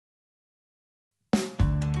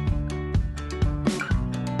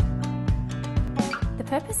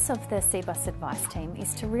purpose of the Cbus Advice Team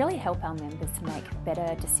is to really help our members make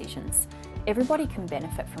better decisions. Everybody can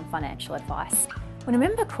benefit from financial advice. When a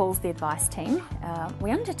member calls the advice team,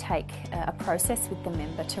 we undertake a process with the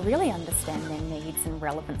member to really understand their needs and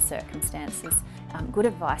relevant circumstances. Good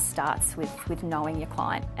advice starts with knowing your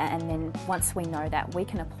client, and then once we know that, we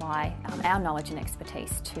can apply our knowledge and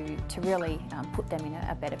expertise to really put them in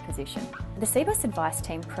a better position. The Cbus Advice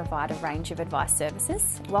Team provide a range of advice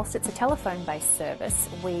services. Whilst it's a telephone-based service,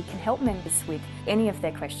 we can help members with any of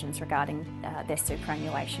their questions regarding their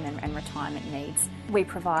superannuation and retirement needs. We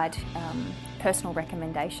provide personal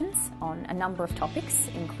recommendations on a number of topics,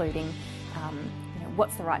 including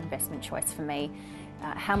what's the right investment choice for me,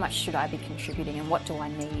 how much should I be contributing, and what do I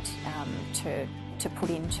need to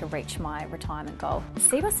put in to reach my retirement goal.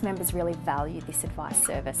 Cbus members really value this advice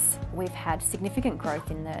service. We've had significant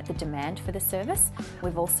growth in the demand for the service.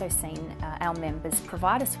 We've also seen our members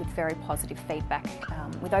provide us with very positive feedback,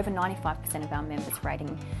 with over 95% of our members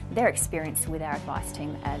rating their experience with our advice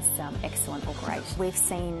team as excellent or great. We've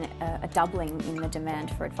seen a doubling in the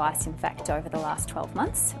demand for advice, in fact, over the last 12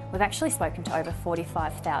 months. We've actually spoken to over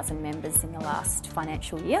 45,000 members in the last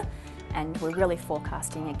financial year, and we're really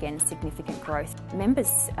forecasting again significant growth.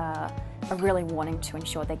 Members are really wanting to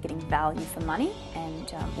ensure they're getting value for money,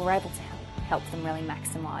 and we're able to help them really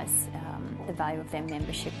maximise the value of their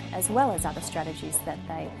membership, as well as other strategies that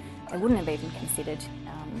they wouldn't have even considered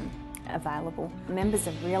available. Members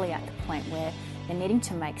are really at the point where they're needing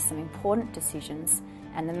to make some important decisions,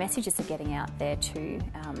 and the messages are getting out there to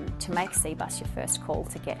make Cbus your first call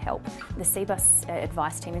to get help. The Cbus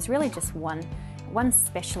Advice Team is really just one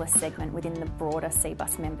specialist segment within the broader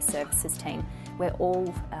Cbus Member Services team. We're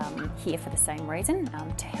all here for the same reason,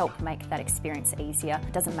 to help make that experience easier.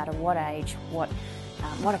 It doesn't matter what age, what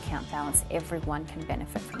account balance, everyone can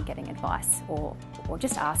benefit from getting advice or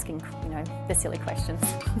just asking, the silly questions.